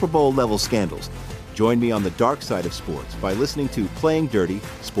Super Bowl-level scandals. Join me on the dark side of sports by listening to Playing Dirty: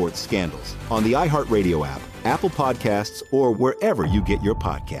 Sports Scandals on the iHeartRadio app, Apple Podcasts, or wherever you get your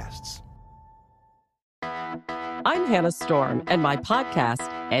podcasts. I'm Hannah Storm, and my podcast,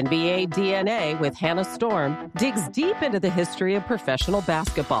 NBA DNA with Hannah Storm, digs deep into the history of professional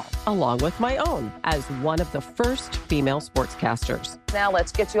basketball, along with my own, as one of the first female sportscasters. Now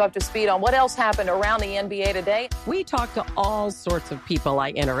let's get you up to speed on what else happened around the NBA today. We talked to all sorts of people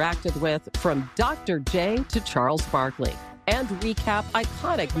I interacted with, from Dr. J to Charles Barkley, and recap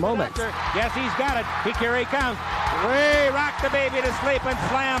iconic moments. Yes, he's got it. Here he comes. Way rock the baby to sleep and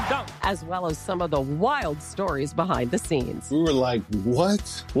slam dunk. As well as some of the wild stories behind the scenes. We were like,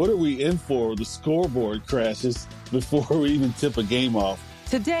 what? What are we in for? The scoreboard crashes before we even tip a game off.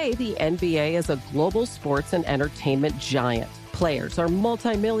 Today, the NBA is a global sports and entertainment giant. Players are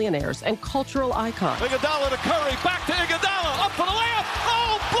multimillionaires and cultural icons. Iguodala to Curry, back to Iguodala, up for the layup.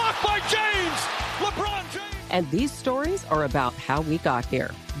 Oh, blocked by James. LeBron James. And these stories are about how we got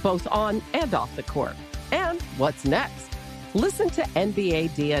here, both on and off the court. And what's next? Listen to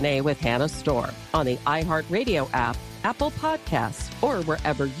NBA DNA with Hannah Storm on the iHeartRadio app, Apple Podcasts, or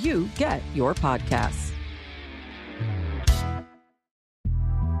wherever you get your podcasts.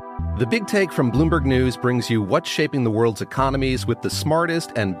 The Big Take from Bloomberg News brings you what's shaping the world's economies with the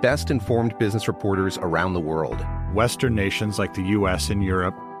smartest and best-informed business reporters around the world. Western nations like the U.S. and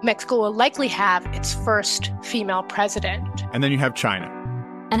Europe. Mexico will likely have its first female president. And then you have China.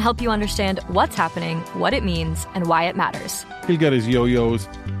 And help you understand what's happening, what it means, and why it matters. He'll get his yo-yos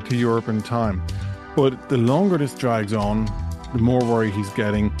to Europe in time. But the longer this drags on, the more worry he's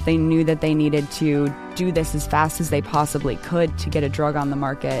getting. They knew that they needed to do this as fast as they possibly could to get a drug on the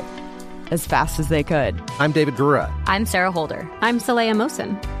market as fast as they could. I'm David Gura. I'm Sarah Holder. I'm Saleha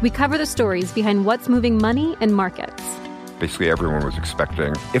Mohsen. We cover the stories behind what's moving money and markets. Basically, everyone was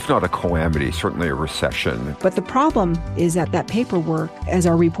expecting, if not a calamity, certainly a recession. But the problem is that paperwork, as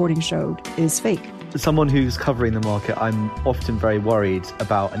our reporting showed, is fake. As someone who's covering the market, I'm often very worried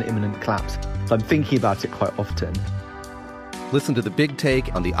about an imminent collapse. So I'm thinking about it quite often. Listen to The Big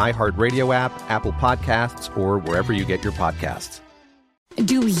Take on the iHeartRadio app, Apple Podcasts, or wherever you get your podcasts.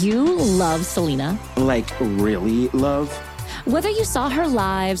 Do you love Selena? Like, really love? Whether you saw her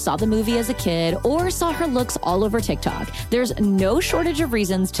live, saw the movie as a kid, or saw her looks all over TikTok, there's no shortage of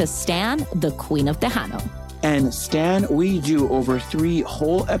reasons to stan the Queen of Tejano. And Stan, we do over 3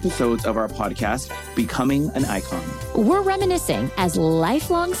 whole episodes of our podcast, Becoming an Icon. We're reminiscing as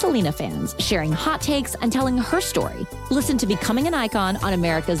lifelong Selena fans, sharing hot takes and telling her story. Listen to Becoming an Icon on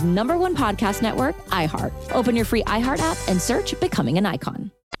America's #1 podcast network, iHeart. Open your free iHeart app and search Becoming an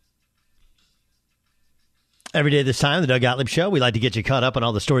Icon. Every day this time, the Doug Gottlieb Show, we like to get you caught up on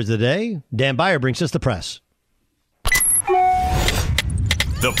all the stories of the day. Dan Beyer brings us the press.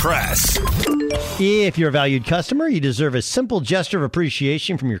 The press. If you're a valued customer, you deserve a simple gesture of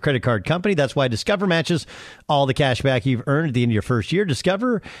appreciation from your credit card company. That's why Discover matches all the cash back you've earned at the end of your first year.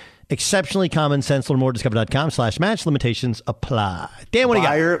 Discover, exceptionally common sense. Learn more at discover.com/match. Limitations apply. Dan, what do you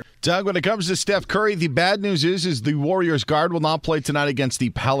got? Doug, when it comes to Steph Curry, the bad news is the Warriors guard will not play tonight against the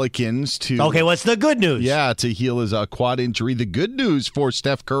Pelicans. Okay, what's the good news? Yeah, to heal his quad injury. The good news for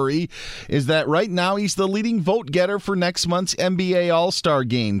Steph Curry is that right now he's the leading vote getter for next month's NBA All-Star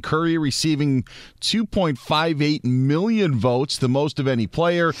Game. Curry receiving 2.58 million votes, the most of any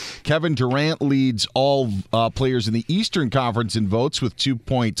player. Kevin Durant leads all players in the Eastern Conference in votes with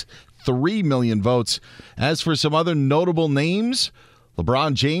 2.3 million votes. As for some other notable names,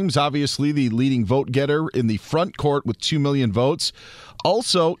 LeBron James, obviously the leading vote getter in the front court with 2 million votes.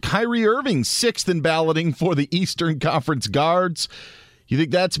 Also, Kyrie Irving, 6th in balloting for the Eastern Conference guards. You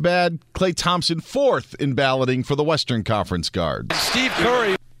think that's bad? Klay Thompson, 4th in balloting for the Western Conference guards. Steve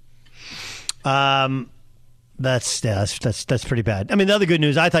Curry. That's pretty bad. I mean, the other good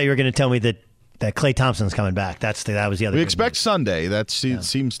news, I thought you were going to tell me that Klay Thompson's coming back. That was the other. We expect news. Sunday. That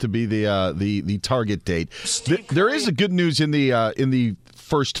seems to be the target date. There is a good news in the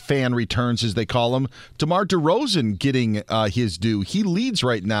first fan returns, as they call them. DeMar DeRozan getting his due. He leads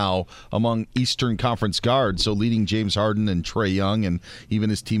right now among Eastern Conference guards, so leading James Harden and Trae Young and even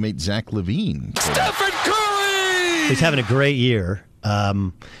his teammate Zach LaVine. Stephen Curry! He's having a great year.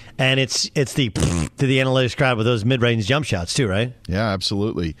 And it's to the analytics crowd with those mid-range jump shots too, right? Yeah,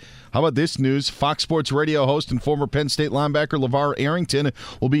 absolutely. How about this news? Fox Sports Radio host and former Penn State linebacker LeVar Arrington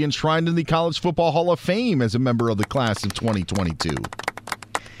will be enshrined in the College Football Hall of Fame as a member of the class of 2022.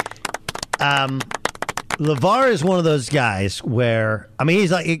 LeVar is one of those guys where, I mean,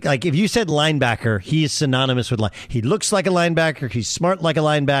 he's like if you said linebacker, he's synonymous with line. He looks like a linebacker. He's smart like a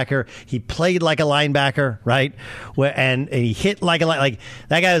linebacker. He played like a linebacker, right? And he hit like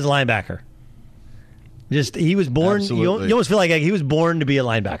that guy was a linebacker. Just he was born. You almost feel like he was born to be a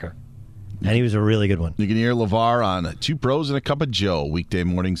linebacker. And he was a really good one. You can hear LeVar on Two Pros and a Cup of Joe, weekday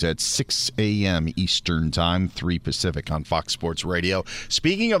mornings at 6 a.m. Eastern Time, 3 Pacific on Fox Sports Radio.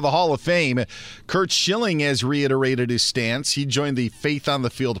 Speaking of the Hall of Fame, Curt Schilling has reiterated his stance. He joined the Faith on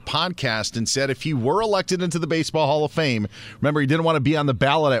the Field podcast and said if he were elected into the Baseball Hall of Fame, remember he didn't want to be on the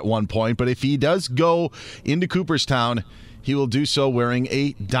ballot at one point, but if he does go into Cooperstown, he will do so wearing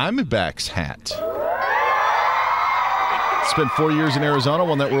a Diamondbacks hat. Spent 4 years in Arizona,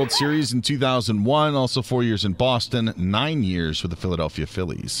 won that World Series in 2001, also 4 years in Boston, 9 years with the Philadelphia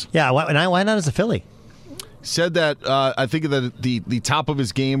Phillies. Yeah, why not as a Philly? Said that I think that the top of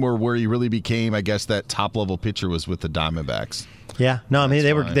his game or where he really became, I guess, that top-level pitcher was with the Diamondbacks. Yeah, no, I mean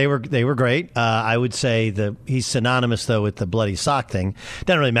they were great. I would say he's synonymous though with the bloody sock thing.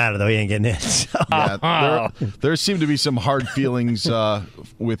 Doesn't really matter though; he ain't getting it. So. Yeah, there seemed to be some hard feelings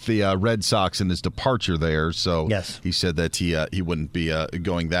with the Red Sox and his departure there. So yes, he said that he wouldn't be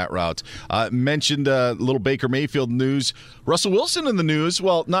going that route. Mentioned little Baker Mayfield news. Russell Wilson in the news.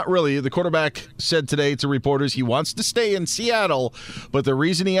 Well, not really. The quarterback said today to reporters he wants to stay in Seattle, but the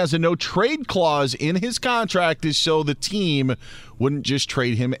reason he has a no-trade clause in his contract is so the team wouldn't just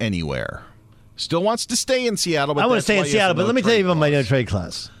trade him anywhere. Still wants to stay in Seattle. But I want to stay in Seattle, but let me tell you about my no-trade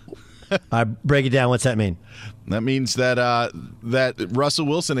clause. I break it down. What's that mean? That means that that Russell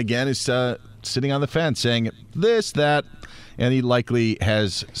Wilson, again, is sitting on the fence saying this, that, and he likely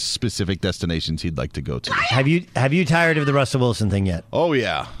has specific destinations he'd like to go to. Have you tired of the Russell Wilson thing yet? Oh,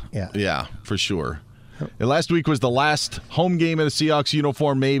 yeah. Yeah, for sure. And last week was the last home game in a Seahawks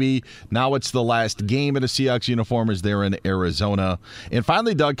uniform, maybe. Now it's the last game in a Seahawks uniform as they're in Arizona. And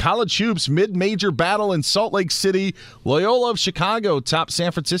finally, Doug, college hoops, mid-major battle in Salt Lake City. Loyola of Chicago topped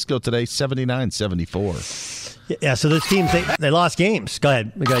San Francisco today, 79-74. Yeah, so those teams, they lost games. Go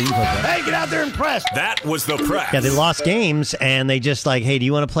ahead. Hey, get out there and press. That was the press. Yeah, they lost games, and they just hey, do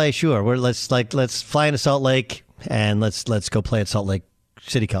you want to play? Sure. Let's fly into Salt Lake, and let's go play at Salt Lake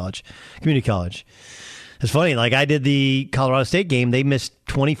City College, Community College. It's funny, I did the Colorado State game. They missed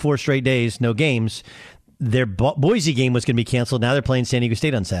 24 straight days, no games. Their Boise game was going to be canceled. Now they're playing San Diego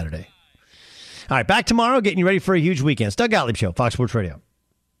State on Saturday. All right, back tomorrow, getting you ready for a huge weekend. It's Doug Gottlieb Show, Fox Sports Radio.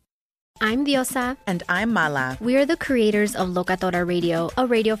 I'm Diosa. And I'm Mala. We are the creators of Locatora Radio, a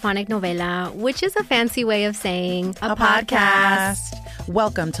radiophonic novela, which is a fancy way of saying a podcast.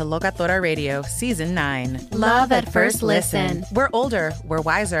 Welcome to Locatora Radio, Season 9. Love at first listen. We're older, we're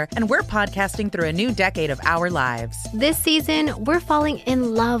wiser, and we're podcasting through a new decade of our lives. This season, we're falling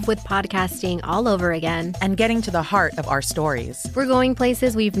in love with podcasting all over again. And getting to the heart of our stories. We're going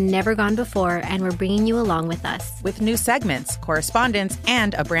places we've never gone before, and we're bringing you along with us. With new segments, correspondence,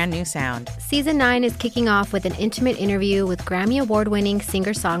 and a brand new sound. Season 9 is kicking off with an intimate interview with Grammy Award-winning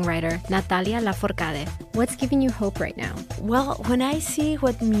singer-songwriter Natalia Lafourcade. What's giving you hope right now? Well, when I see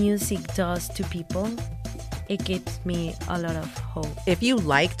what music does to people, it gives me a lot of hope. If you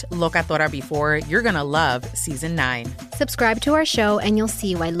liked Locatora before, you're going to love Season 9. Subscribe to our show and you'll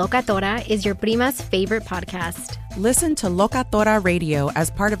see why Locatora is your prima's favorite podcast. Listen to Locatora Radio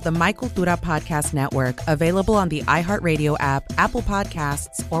as part of the My Cultura Podcast Network, available on the iHeartRadio app, Apple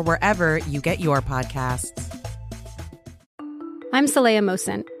Podcasts, or wherever you get your podcasts. I'm Saleha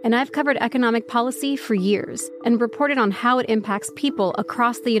Mohsen, and I've covered economic policy for years and reported on how it impacts people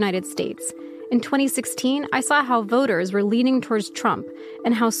across the United States. In 2016, I saw how voters were leaning towards Trump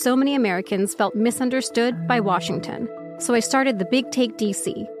and how so many Americans felt misunderstood by Washington. So I started the Big Take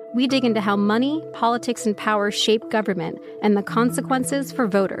DC. We dig into how money, politics, and power shape government and the consequences for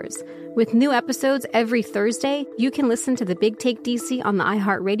voters. With new episodes every Thursday, you can listen to the Big Take DC on the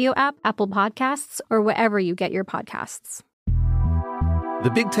iHeartRadio app, Apple Podcasts, or wherever you get your podcasts.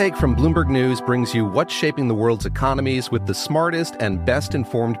 The Big Take from Bloomberg News brings you what's shaping the world's economies with the smartest and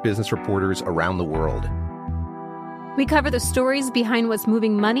best-informed business reporters around the world. We cover the stories behind what's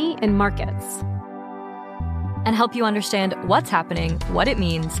moving money and markets, and help you understand what's happening, what it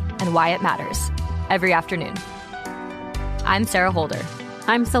means, and why it matters every afternoon. I'm Sarah Holder.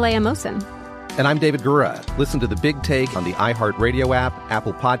 I'm Saleha Mohsin. And I'm David Gura. Listen to The Big Take on the iHeartRadio app,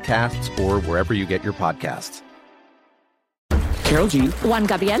 Apple Podcasts, or wherever you get your podcasts. Carol G. Juan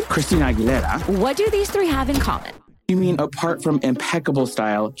Gabriel. Christina Aguilera. What do these three have in common? You mean apart from impeccable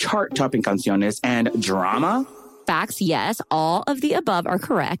style, chart-topping canciones, and drama? Facts, yes, all of the above are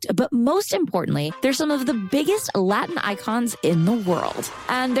correct, but most importantly, they're some of the biggest Latin icons in the world.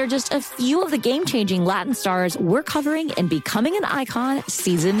 And they're just a few of the game-changing Latin stars we're covering in Becoming an Icon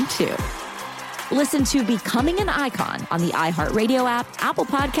Season 2. Listen to Becoming an Icon on the iHeartRadio app, Apple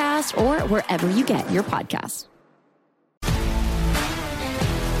Podcasts, or wherever you get your podcasts.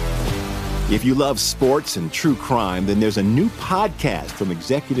 If you love sports and true crime, then there's a new podcast from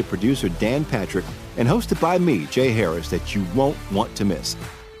executive producer Dan Patrick and hosted by me, Jay Harris, that you won't want to miss.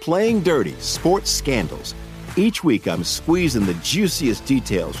 Playing Dirty: Sports Scandals. Each week, I'm squeezing the juiciest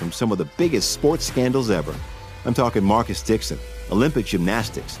details from some of the biggest sports scandals ever. I'm talking Marcus Dixon, Olympic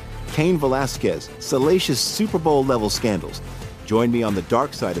gymnastics, Cain Velasquez, salacious Super Bowl-level scandals. Join me on the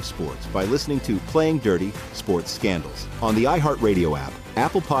dark side of sports by listening to Playing Dirty: Sports Scandals on the iHeartRadio app,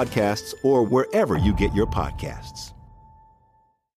 Apple Podcasts, or wherever you get your podcasts.